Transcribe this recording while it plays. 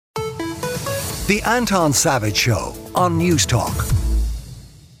The Anton Savage Show on News Talk.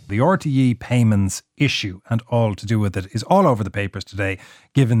 The RTE payments issue and all to do with it is all over the papers today,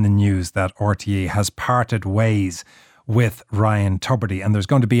 given the news that RTE has parted ways with Ryan Tubridy. And there's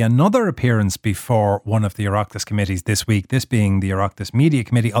going to be another appearance before one of the Oireachtas committees this week, this being the Oireachtas Media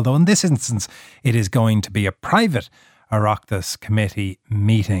Committee, although in this instance it is going to be a private Oireachtas committee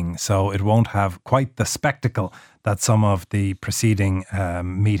meeting, so it won't have quite the spectacle that some of the preceding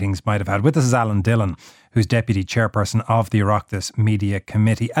meetings might have had. With us is Alan Dillon, who's Deputy Chairperson of the Oireachtas Media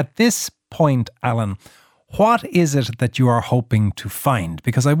Committee. At this point, Alan, what is it that you are hoping to find?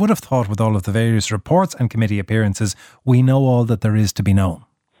 Because I would have thought with all of the various reports and committee appearances, we know all that there is to be known.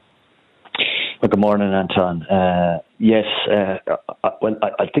 Well, good morning, Anton. Yes,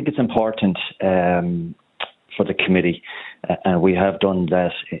 I think it's important for the committee, and we have done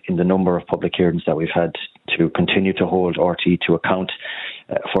that in the number of public hearings that we've had, to continue to hold RTE to account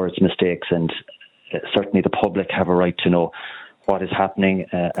for its mistakes, and certainly the public have a right to know what is happening,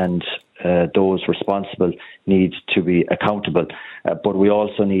 and those responsible need to be accountable. But we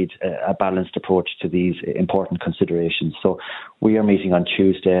also need a balanced approach to these important considerations. So we are meeting on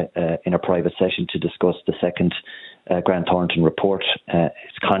Tuesday in a private session to discuss the second Grant Thornton report,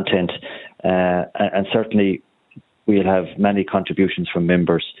 its content, and certainly we'll have many contributions from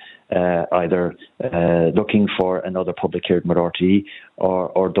members, either looking for another public hearing with RTE,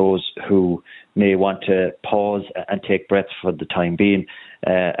 or those who may want to pause and take breath for the time being,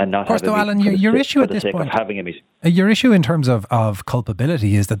 and not have a meeting. Alan, your issue at this point, having a meeting. Your issue in terms of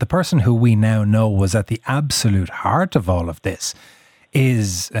culpability is that the person who we now know was at the absolute heart of all of this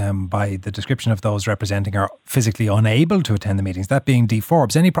is, by the description of those representing her, physically unable to attend the meetings, that being Dee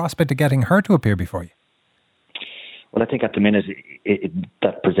Forbes. Any prospect of getting her to appear before you? Well, I think at the minute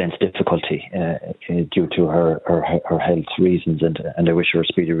that presents difficulty due to her health reasons, and I wish her a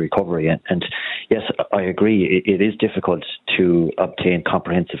speedy recovery. And yes, I agree, it is difficult to obtain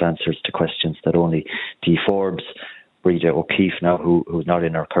comprehensive answers to questions that only Dee Forbes, Breda O'Keefe now, who's not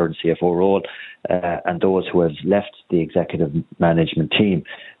in our current CFO role, and those who have left the executive management team,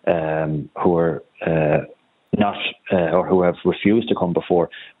 who are not or who have refused to come before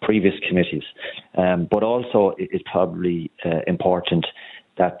previous committees. But also it's probably important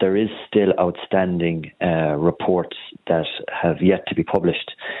that there is still outstanding reports that have yet to be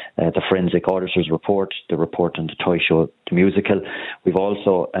published. The Forensic Auditor's report, the report on the Toy Show, the musical. We've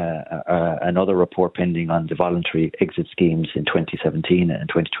also another report pending on the voluntary exit schemes in 2017 and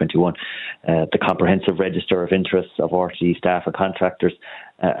 2021. The Comprehensive Register of Interests of RTE staff and contractors,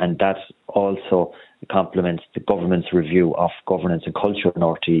 and that also complements the government's review of governance and culture in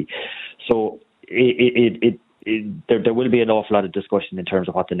RTE. So there will be an awful lot of discussion in terms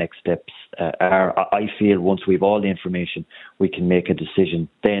of what the next steps are. I feel once we have all the information, we can make a decision.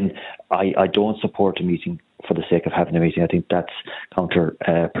 Then I don't support a meeting for the sake of having a meeting. I think that's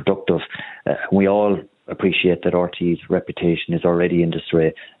counterproductive. We all appreciate that RTE's reputation is already in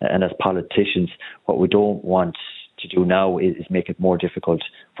disarray, and as politicians, what we don't want to do now is make it more difficult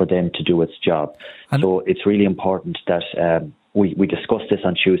for them to do its job. And so it's really important that we discuss this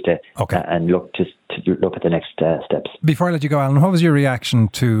on Tuesday, and look at the next steps. Before I let you go, Alan, what was your reaction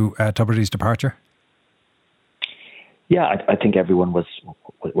to Tubridy's departure? Yeah, I think everyone was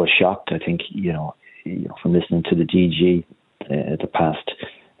shocked. I think from listening to the DG the past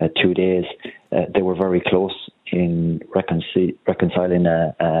 2 days, they were very close in reconciling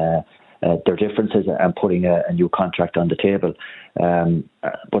their differences and putting a new contract on the table.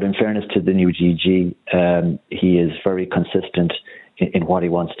 But in fairness to the new GG, he is very consistent in what he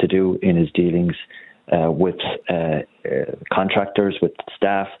wants to do in his dealings with contractors, with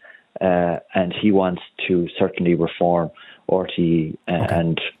staff, and he wants to certainly reform RTE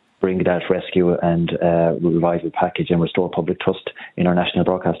and bring that rescue and revival package and restore public trust in our national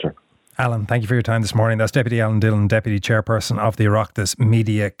broadcaster. Alan, thank you for your time this morning. That's Deputy Alan Dillon, Deputy Chairperson of the Oireachtas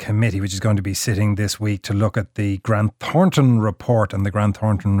Media Committee, which is going to be sitting this week to look at the Grant Thornton report and the Grant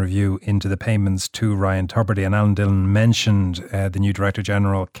Thornton review into the payments to Ryan Tubridy. And Alan Dillon mentioned the new Director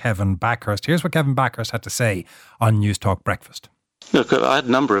General, Kevin Backhurst. Here's what Kevin Backhurst had to say on News Talk Breakfast. Look, I had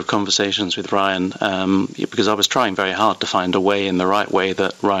a number of conversations with Ryan because I was trying very hard to find a way, in the right way,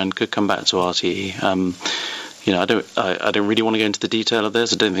 that Ryan could come back to RTE. I don't really want to go into the detail of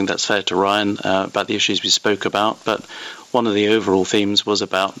this. I don't think that's fair to Ryan about the issues we spoke about. But one of the overall themes was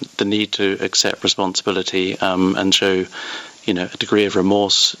about the need to accept responsibility and show, a degree of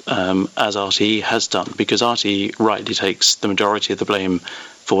remorse, as RTE has done, because RTE rightly takes the majority of the blame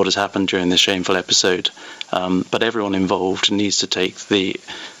for what has happened during this shameful episode. But everyone involved needs to take the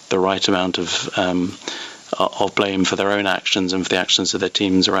right amount of blame for their own actions and for the actions of their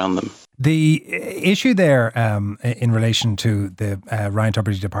teams around them. The issue there in relation to the Ryan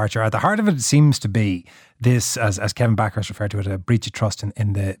Tubridy departure, at the heart of it seems to be this, as Kevin Backhurst referred to it, a breach of trust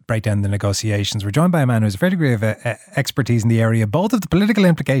in the breakdown in the negotiations. We're joined by a man who has a fair degree of expertise in the area, both of the political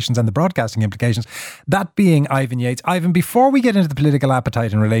implications and the broadcasting implications, that being Ivan Yates. Ivan, before we get into the political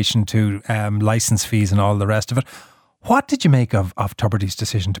appetite in relation to licence fees and all the rest of it, what did you make of Tubridy's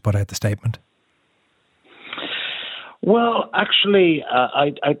decision to put out the statement? Well, actually,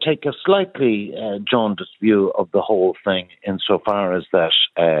 I take a slightly jaundiced view of the whole thing insofar as that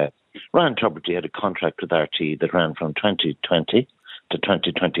Ryan Tubridy had a contract with RT that ran from 2020 to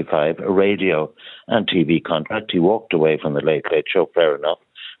 2025, a radio and TV contract. He walked away from the Late Late Show, fair enough,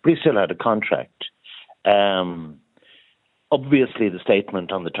 but he still had a contract. Obviously, the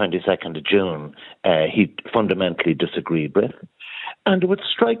statement on the 22nd of June, he fundamentally disagreed with. And it would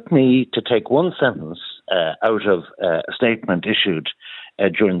strike me to take one sentence out of a statement issued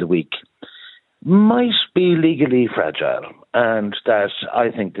during the week might be legally fragile, and that I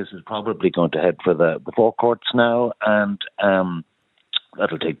think this is probably going to head for the forecourts now, and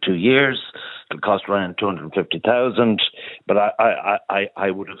that'll take 2 years. It'll cost Ryan $250,000, but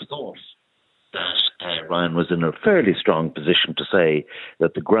I would have thought that Ryan was in a fairly strong position to say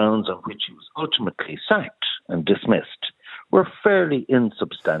that the grounds on which he was ultimately sacked and dismissed were fairly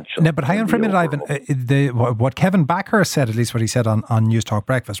insubstantial. No, but hang on for a minute, Ivan. What Kevin Backhurst said, at least what he said on News Talk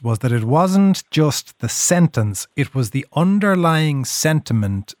Breakfast, was that it wasn't just the sentence, it was the underlying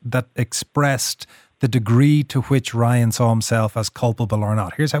sentiment that expressed the degree to which Ryan saw himself as culpable or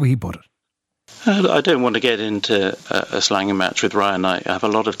not. Here's how he put it. I don't want to get into a slanging match with Ryan. I have a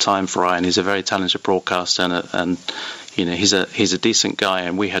lot of time for Ryan. He's a very talented broadcaster, and you know, he's a decent guy,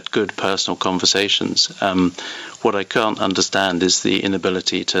 and we had good personal conversations. What I can't understand is the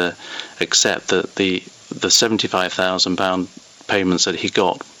inability to accept that the £75,000 payments that he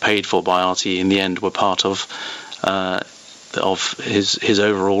got paid for by RTE in the end were part of his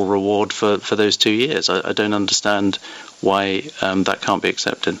overall reward for those 2 years. I don't understand why that can't be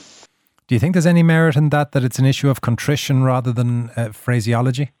accepted. Do you think there's any merit in that it's an issue of contrition rather than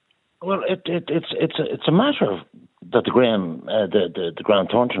phraseology? Well, it's a matter of that the Grant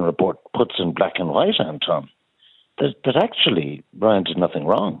Thornton report puts in black and white, Anton, that actually Brian did nothing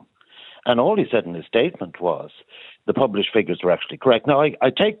wrong. And all he said in his statement was the published figures were actually correct. Now,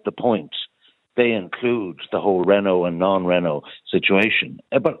 I take the point. They include the whole Renault and non-Renault situation.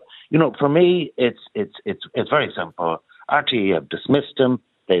 But, you know, for me, it's very simple. RTE have dismissed him.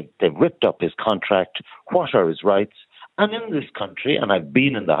 They've ripped up his contract. What are his rights? And in this country, and I've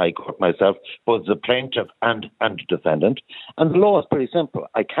been in the High Court myself, both as a plaintiff and a defendant, and the law is pretty simple.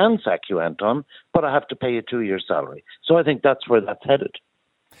 I can sack you, Anton, but I have to pay you 2 years' salary. So I think that's where that's headed.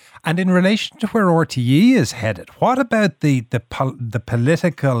 And in relation to where RTE is headed, what about the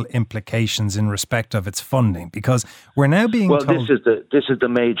political implications in respect of its funding? Because we're now being told... Well, this is the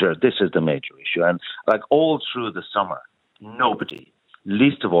major issue. And like all through the summer, nobody,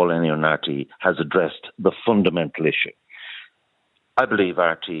 least of all anyone on RTE, has addressed the fundamental issue. I believe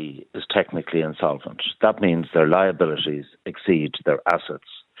RTE is technically insolvent. That means their liabilities exceed their assets.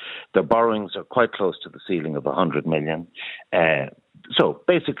 Their borrowings are quite close to the ceiling of 100 million. So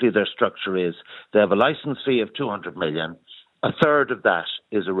basically their structure is they have a licence fee of 200 million. A third of that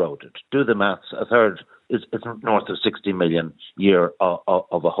is eroded. Do the maths. A third is north of 60 million year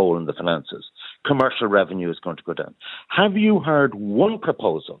of a hole in the finances. Commercial revenue is going to go down. Have you heard one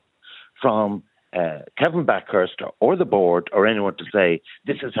proposal from Kevin Backhurst or the board or anyone to say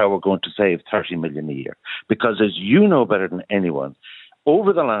this is how we're going to save 30 million a year? Because as you know better than anyone,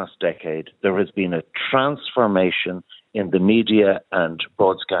 over the last decade, there has been a transformation in the media and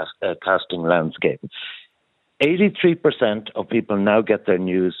broadcasting landscape. 83% of people now get their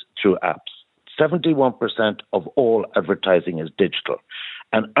news through apps. 71% of all advertising is digital.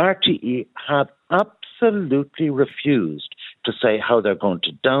 And RTE have absolutely refused to say how they're going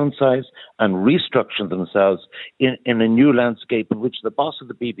to downsize and restructure themselves in a new landscape in which the boss of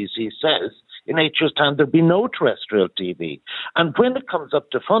the BBC says in 8 years' time there'll be no terrestrial TV. And when it comes up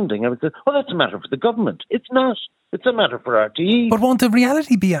to funding, I would say, well, that's a matter for the government. It's not. It's a matter for RTE. But won't the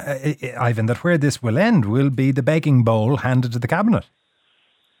reality be, Ivan, that where this will end will be the begging bowl handed to the Cabinet?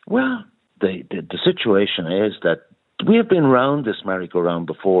 Well, the situation is that we have been round this merry-go-round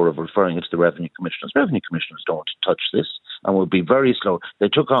before of referring it to the Revenue Commissioners. Revenue Commissioners don't touch this and will be very slow. They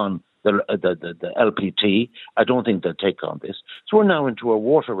took on the LPT. I don't think they'll take on this. So we're now into a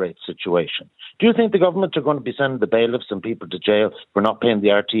water rate situation. Do you think the government are going to be sending the bailiffs and people to jail for not paying the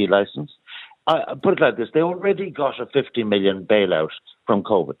RTE licence? I put it like this. They already got a 50 million bailout from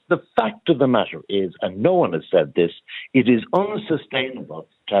COVID. The fact of the matter is, and no one has said this, it is unsustainable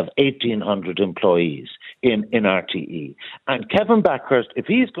to have 1,800 employees in RTE. And Kevin Backhurst, if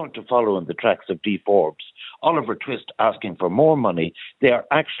he's going to follow in the tracks of D. Forbes, Oliver Twist asking for more money, they are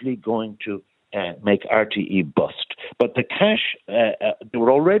actually going to make RTE bust. But the cash, they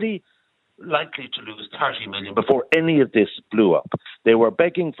were already likely to lose 30 million before any of this blew up. They were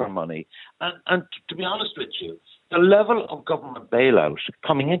begging for money. And to be honest with you, the level of government bailout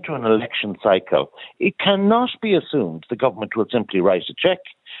coming into an election cycle, it cannot be assumed the government will simply write a cheque.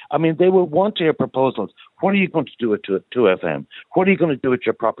 I mean, they will want to hear proposals. What are you going to do with 2FM? What are you going to do with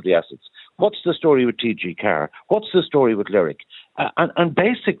your property assets? What's the story with TG Carr? What's the story with Lyric? And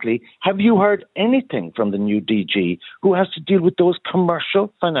basically, have you heard anything from the new DG who has to deal with those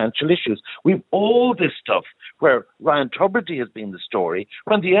commercial financial issues? We've all this stuff where Ryan Tubridy has been the story,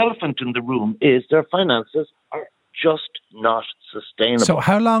 when the elephant in the room is their finances are just not sustainable. So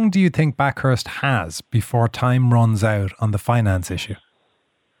how long do you think Backhurst has before time runs out on the finance issue?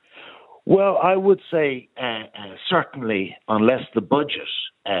 Well, I would say certainly unless the budget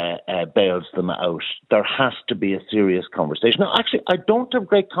bails them out, there has to be a serious conversation. Now, actually, I don't have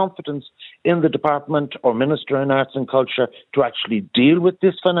great confidence in the department or Minister in Arts and Culture to actually deal with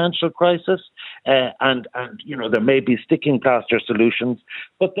this financial crisis. And you know, there may be sticking plaster solutions.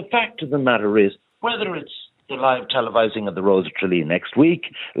 But the fact of the matter is, whether it's the live televising of the Rose of Tralee next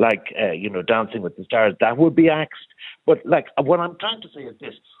week, like, Dancing with the Stars, that would be axed. But like, what I'm trying to say is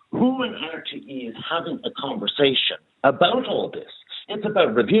this: who in RTE is having a conversation about all this? It's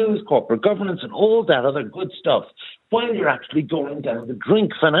about reviews, corporate governance, and all that other good stuff, while you're actually going down the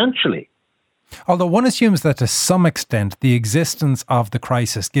drink financially. Although one assumes that to some extent the existence of the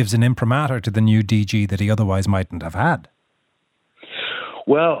crisis gives an imprimatur to the new DG that he otherwise mightn't have had.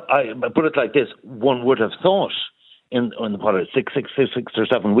 Well, I put it like this: one would have thought in what is 6 or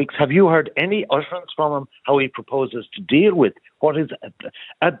 7 weeks. Have you heard any utterance from him how he proposes to deal with what is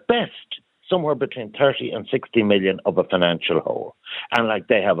at best somewhere between 30 and 60 million of a financial hole? And like,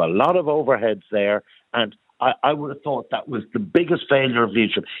 they have a lot of overheads there, and I would have thought that was the biggest failure of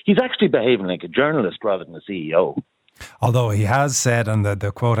leadership. He's actually behaving like a journalist rather than a CEO. Although he has said, and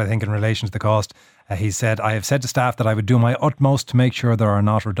the quote, I think, in relation to the cost, he said, "I have said to staff that I would do my utmost to make sure there are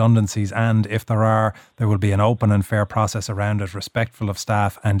not redundancies, and if there are, there will be an open and fair process around it, respectful of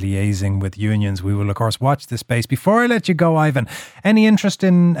staff and liaising with unions. We will, of course, watch this space." Before I let you go, Ivan, any interest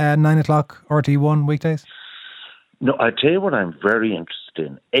in 9 o'clock RT1 weekdays? No, I tell you what I'm very interested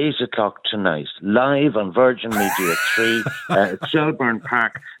in. 8 o'clock tonight, live on Virgin Media 3 at Shelburne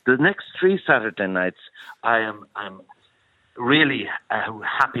Park. The next 3 Saturday nights, I'm really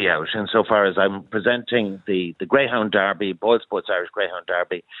happy out insofar as I'm presenting the Greyhound Derby, Boyle Sports Irish Greyhound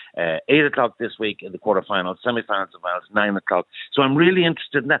Derby, 8 o'clock this week in the quarterfinals, semi-finals and finals, 9 o'clock. So I'm really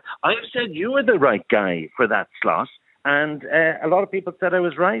interested in that. I've said you were the right guy for that slot. And a lot of people said I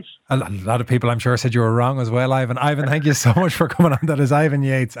was right. A lot of people, I'm sure, said you were wrong as well, Ivan. Ivan, thank you so much for coming on. That is Ivan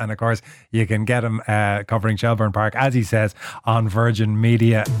Yates. And of course, you can get him covering Shelburne Park, as he says, on Virgin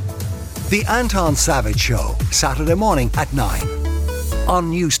Media. The Anton Savage Show, Saturday morning at 9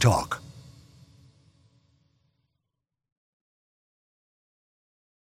 on News Talk.